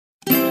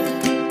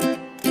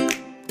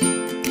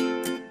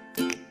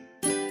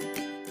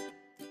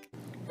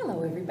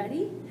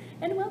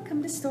and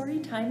welcome to Story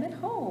Time at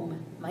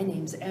Home. My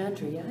name's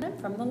Andrea and I'm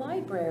from the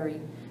library.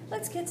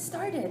 Let's get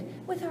started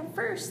with our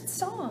first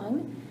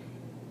song.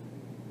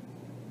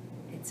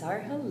 It's our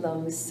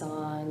hello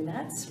song,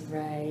 that's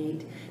right.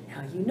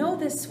 Now you know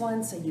this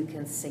one so you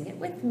can sing it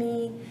with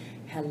me.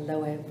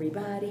 Hello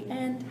everybody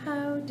and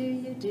how do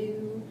you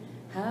do?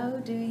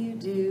 How do you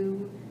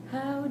do?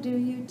 How do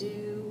you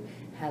do?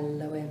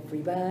 Hello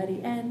everybody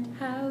and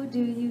how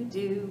do you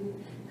do?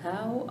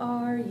 How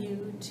are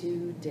you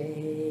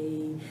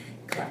today?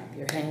 Clap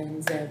your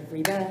hands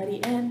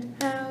everybody and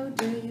how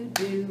do you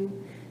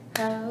do?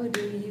 How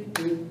do you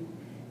do?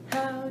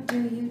 How do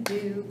you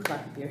do?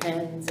 Clap your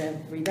hands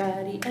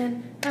everybody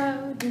and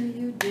how do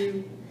you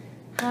do?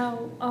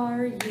 How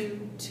are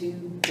you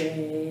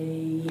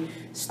today?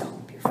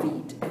 Stomp your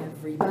feet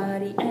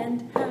everybody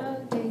and how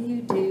do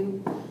you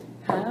do?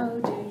 How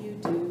do you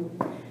do?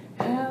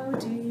 How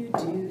do you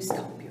do?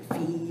 Stomp your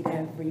feet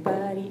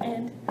everybody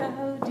and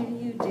how do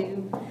you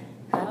do?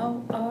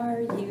 How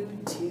are you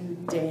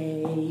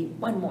today?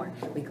 One more.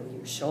 Wiggle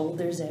your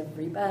shoulders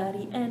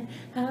everybody and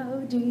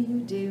how do you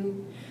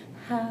do?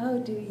 How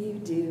do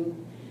you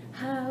do?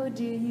 How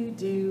do you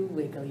do?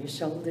 Wiggle your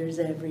shoulders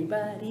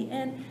everybody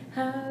and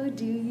how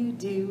do you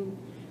do?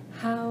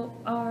 How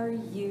are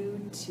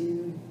you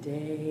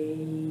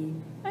today?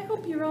 I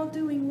hope you're all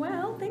doing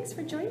well. Thanks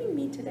for joining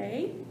me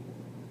today.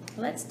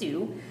 Let's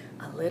do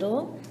a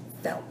little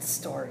felt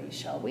story,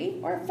 shall we?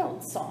 Or a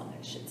felt song,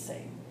 I should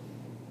say.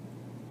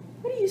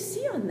 What do you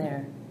see on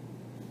there?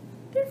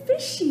 They're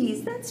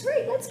fishies. That's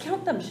right. Let's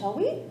count them, shall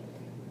we?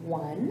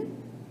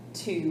 1,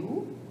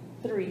 2,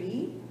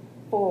 3,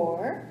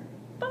 4,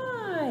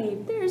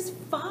 5. There's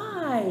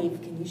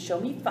 5. Can you show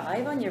me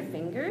 5 on your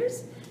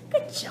fingers?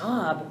 Good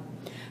job.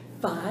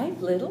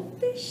 5 little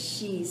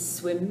fishies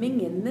swimming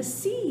in the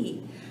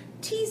sea,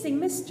 teasing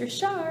Mr.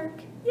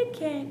 Shark. You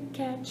can't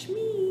catch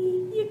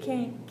me. You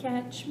can't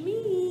catch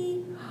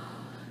me.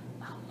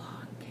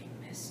 Along came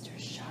Mr.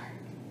 Shark,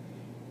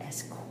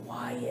 as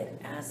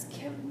quiet as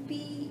can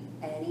be,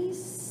 and he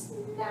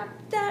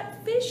snapped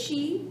that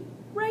fishy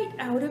right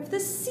out of the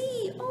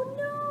sea. Oh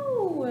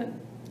no!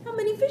 How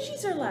many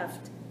fishies are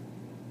left?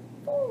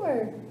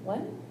 4.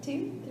 1,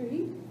 2,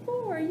 3,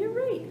 4. You're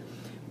right.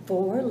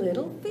 4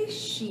 little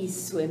fishies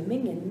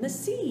swimming in the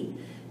sea,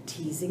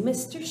 teasing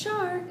Mr.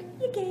 Shark.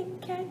 You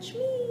can't catch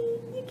me.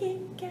 You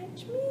can't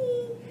catch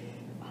me.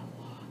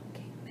 Along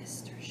came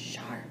Mr.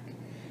 Shark,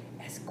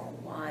 as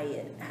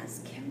quiet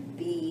as can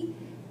be,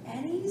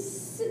 and he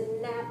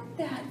snapped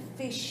that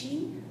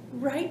fishy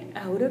right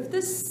out of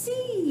the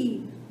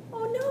sea.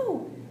 Oh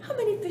no! How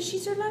many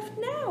fishies are left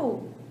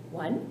now?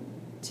 1,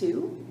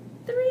 2,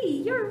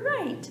 3. You're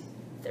right.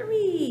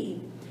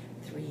 3.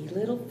 3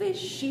 little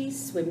fishies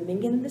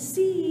swimming in the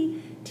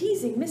sea,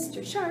 teasing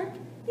Mr. Shark.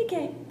 You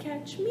can't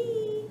catch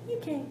me. You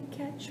can't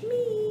catch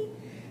me.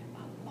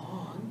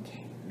 Along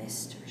came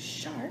Mr.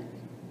 Shark,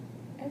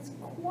 as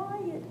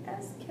quiet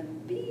as can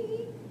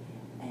be,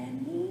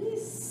 and he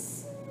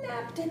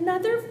snapped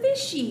another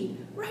fishy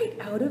right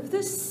out of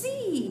the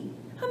sea.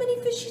 How many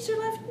fishies are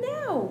left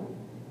now?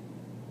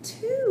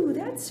 2.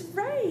 That's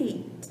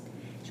right.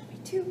 Show me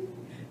 2.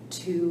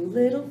 2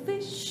 little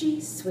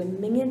fishies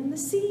swimming in the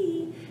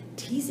sea,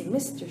 teasing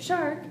Mr.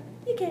 Shark.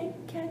 You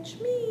can't catch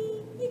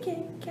me. You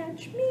can't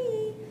catch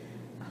me.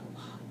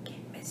 Along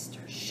came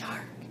Mr.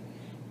 Shark,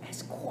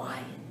 as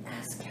quiet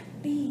as can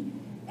be,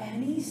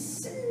 and he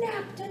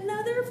snapped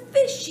another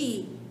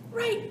fishy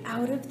right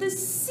out of the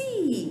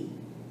sea.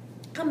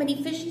 How many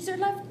fishies are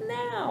left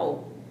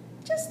now?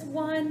 Just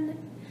 1.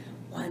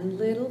 1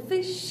 little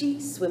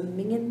fishy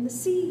swimming in the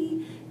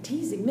sea,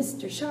 teasing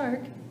Mr.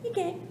 Shark. You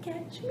can't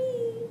catch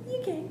me.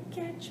 You can't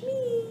catch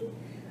me.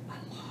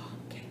 Along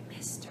came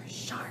Mr.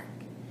 Shark,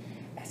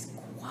 as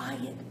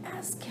quiet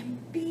as can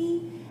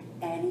be,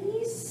 and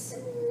he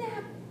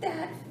snapped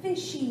that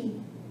fishy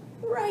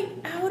right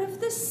out of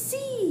the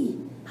sea.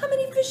 How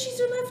many fishies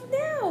are left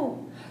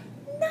now?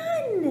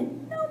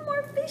 None. No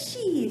more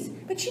fishies.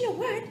 But you know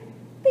what?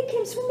 They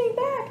came swimming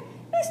back.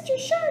 Mr.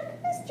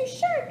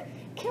 Shark,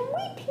 can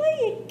we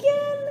play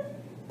again?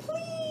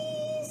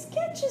 Please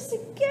catch us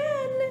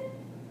again.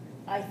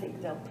 I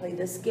think they'll play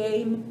this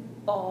game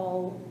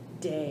all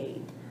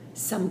day.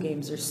 Some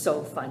games are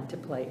so fun to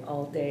play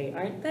all day,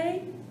 aren't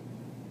they?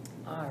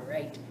 All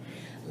right,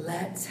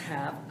 let's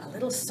have a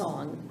little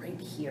song right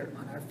here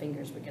on our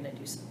fingers. We're gonna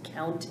do some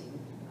counting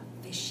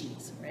of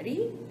fishies.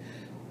 Ready?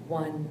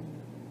 1,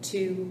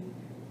 2,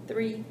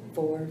 3,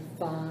 4,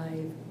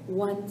 5.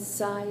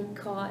 Once I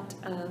caught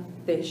a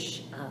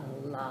fish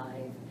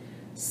alive.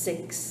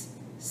 6,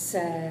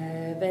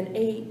 7,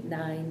 8,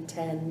 9,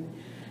 10.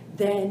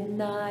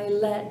 Then I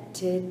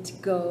let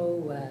it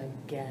go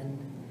again.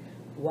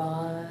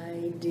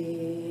 Why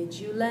did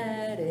you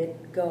let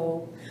it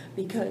go?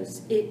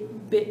 Because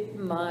it bit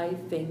my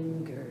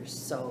finger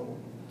so.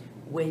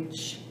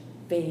 Which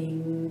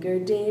finger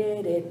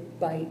did it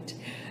bite?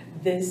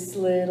 This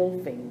little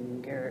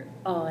finger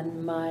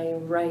on my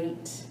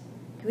right.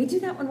 Can we do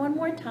that one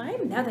more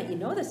time? Now that you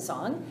know the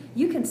song,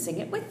 you can sing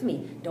it with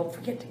me. Don't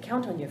forget to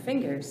count on your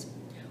fingers.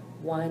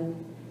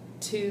 1,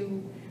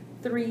 2,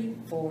 3,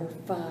 4,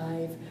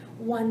 5.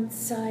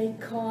 Once I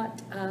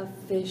caught a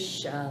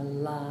fish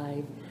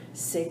alive.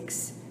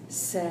 6,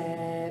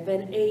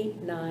 7,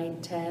 8,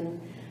 9,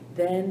 10.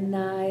 Then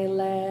I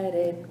let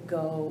it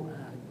go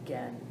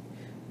again.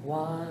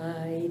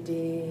 Why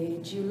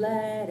did you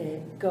let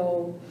it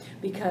go?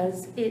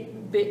 Because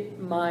it bit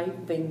my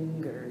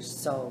finger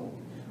so.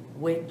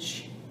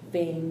 Which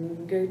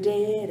finger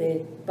did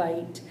it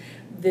bite?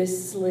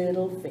 This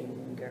little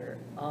finger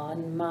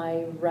on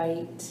my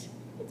right.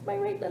 It's my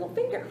right little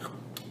finger.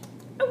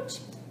 Ouch!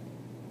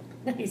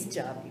 Nice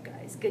job, you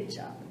guys. Good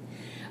job.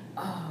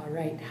 All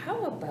right,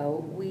 how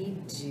about we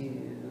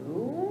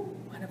do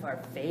one of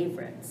our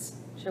favorites?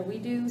 Shall we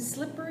do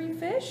slippery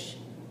fish?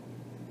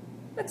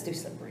 Let's do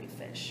slippery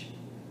fish.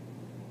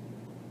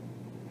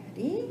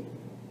 Ready?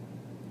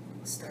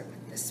 We'll start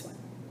with this one.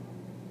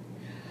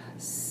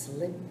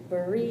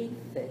 Slippery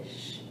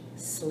fish,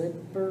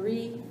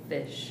 swimming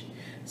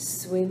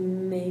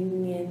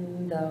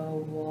in the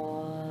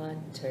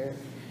water.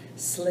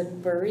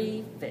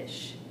 Slippery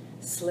fish,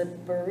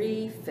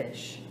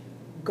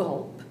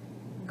 gulp,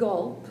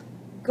 gulp,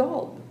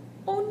 gulp.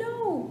 Oh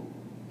no,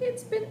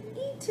 it's been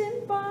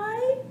eaten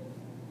by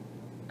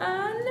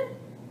an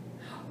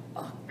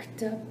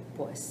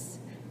octopus,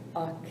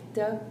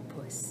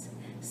 octopus,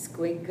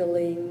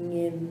 squiggling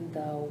in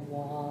the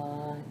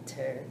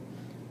water.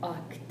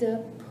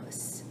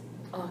 Octopus,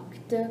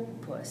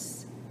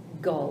 octopus,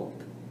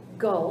 gulp,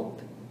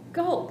 gulp,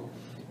 gulp.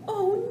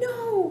 Oh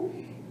no,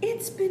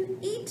 it's been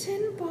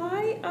eaten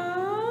by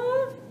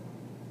a,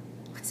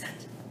 what's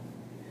that?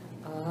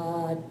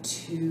 A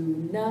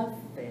tuna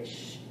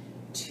fish,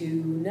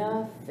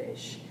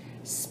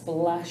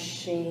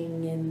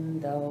 splashing in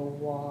the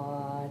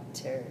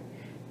water.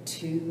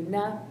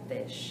 Tuna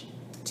fish,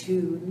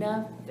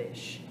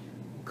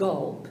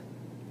 gulp,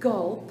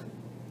 gulp,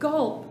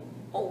 gulp.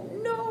 Oh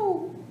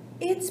no,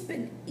 it's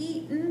been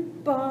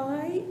eaten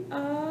by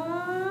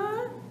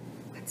a,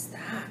 what's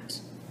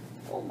that?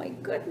 Oh my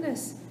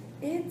goodness,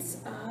 it's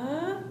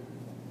a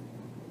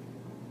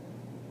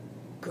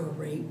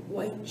great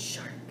white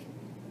shark,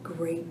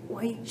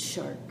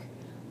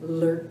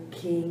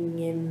 lurking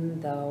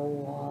in the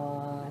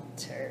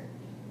water.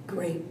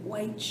 Great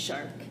white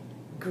shark,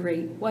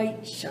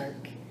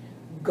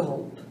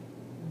 gulp,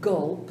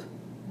 gulp,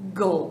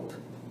 gulp.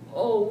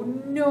 Oh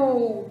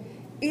no,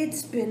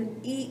 it's been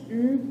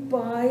eaten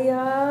by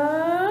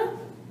a,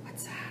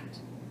 what's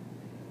that?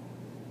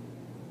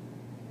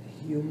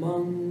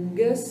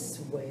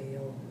 Humongous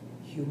whale,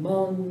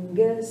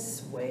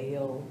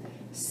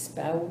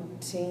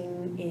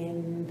 spouting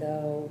in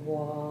the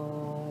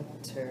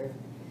water.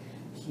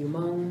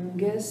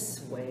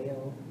 Humongous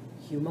whale,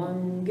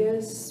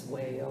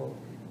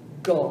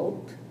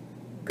 gulp,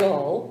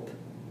 gulp,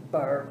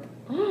 burp.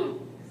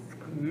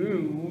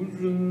 Excuse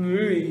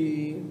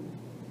me.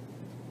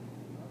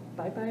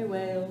 Bye-bye,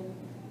 whale.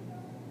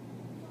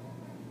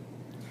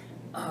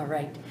 All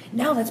right,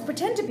 now let's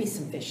pretend to be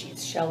some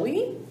fishies, shall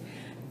we?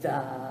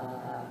 The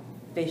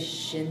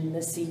fish in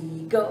the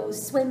sea go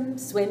swim,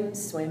 swim,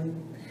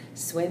 swim,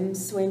 swim,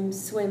 swim,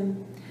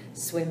 swim,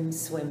 swim,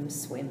 swim,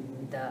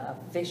 swim. The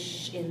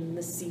fish in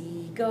the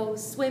sea go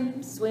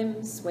swim,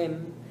 swim,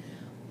 swim,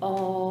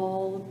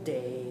 all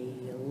day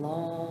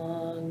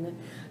long.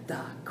 The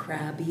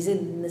crabbies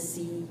in the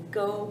sea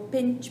go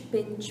pinch,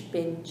 pinch,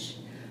 pinch,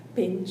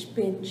 pinch,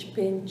 pinch,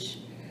 pinch,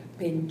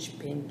 pinch,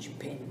 pinch,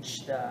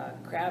 pinch. The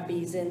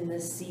crabbies in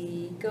the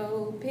sea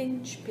go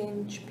pinch,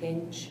 pinch,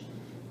 pinch,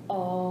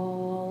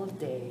 all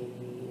day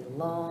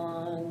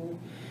long.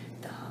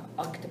 The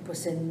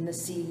octopus in the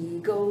sea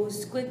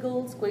goes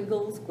squiggle,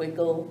 squiggle,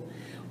 squiggle,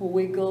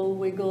 wiggle,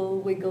 wiggle,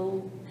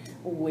 wiggle,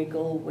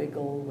 wiggle,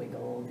 wiggle,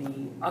 wiggle.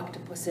 The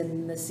octopus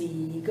in the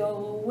sea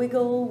go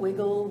wiggle,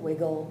 wiggle,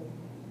 wiggle,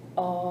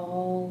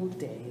 all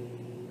day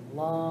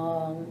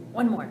long.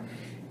 One more.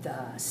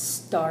 The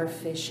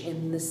starfish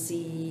in the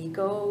sea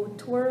go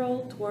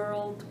twirl,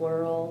 twirl,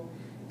 twirl,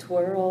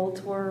 twirl,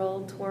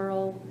 twirl,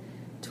 twirl,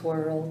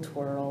 twirl,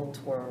 twirl,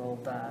 twirl.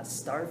 The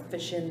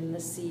starfish in the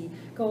sea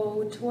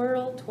go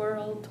twirl,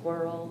 twirl,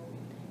 twirl,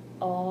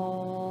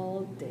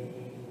 all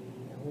day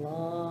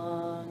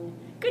long.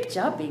 Good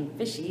job being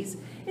fishies.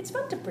 It's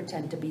fun to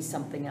pretend to be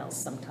something else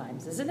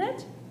sometimes, isn't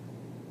it?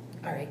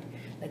 All right,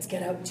 let's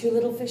get out two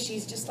little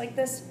fishies just like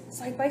this,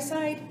 side by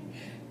side.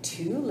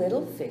 Two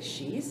little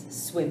fishies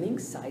swimming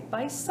side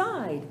by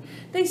side.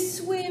 They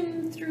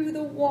swim through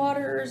the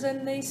waters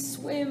and they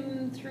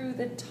swim through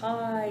the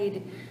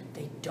tide.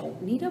 They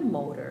don't need a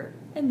motor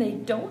and they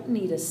don't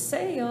need a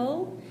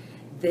sail.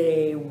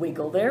 They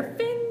wiggle their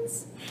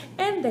fins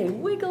and they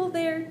wiggle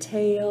their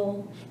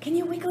tail. Can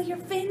you wiggle your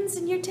fins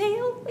and your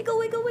tail? Wiggle,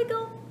 wiggle,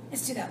 wiggle.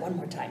 Let's do that one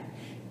more time.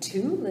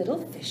 Two little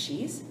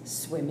fishies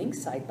swimming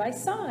side by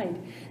side.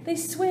 They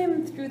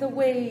swim through the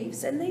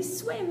waves and they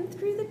swim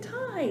through the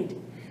tide.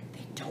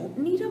 They don't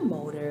need a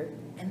motor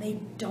and they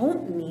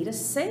don't need a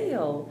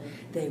sail.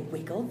 They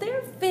wiggle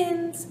their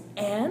fins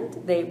and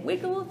they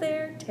wiggle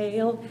their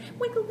tail.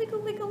 Wiggle,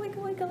 wiggle, wiggle,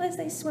 wiggle, wiggle as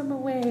they swim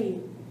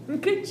away.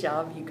 Good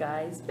job, you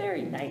guys.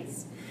 Very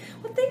nice.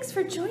 Well, thanks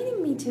for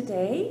joining me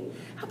today.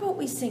 How about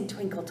we sing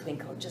Twinkle,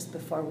 Twinkle just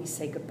before we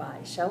say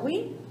goodbye, shall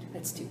we?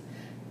 Let's do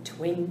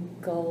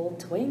Twinkle,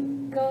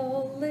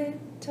 twinkle,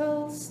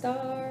 little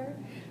star,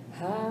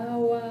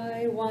 how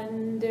I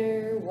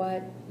wonder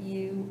what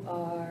you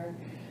are.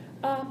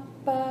 Up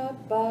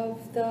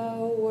above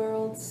the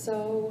world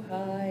so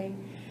high,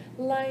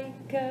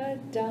 like a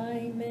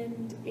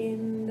diamond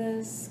in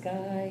the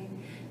sky.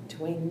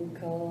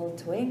 Twinkle,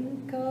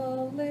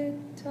 twinkle,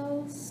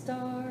 little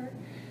star,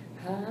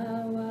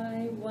 how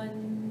I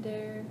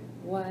wonder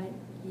what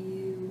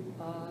you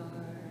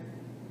are.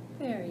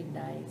 Very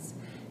nice.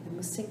 And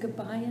we'll say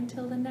goodbye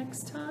until the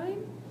next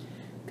time.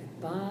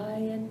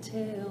 Goodbye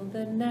until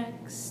the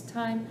next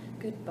time.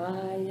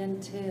 Goodbye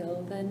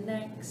until the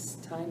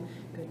next time.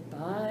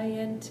 Goodbye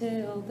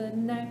until the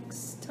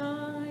next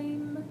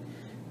time.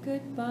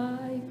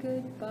 Goodbye,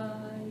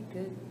 goodbye,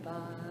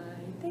 goodbye.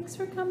 Thanks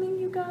for coming,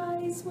 you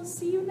guys. We'll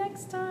see you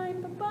next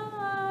time.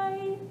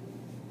 Bye-bye.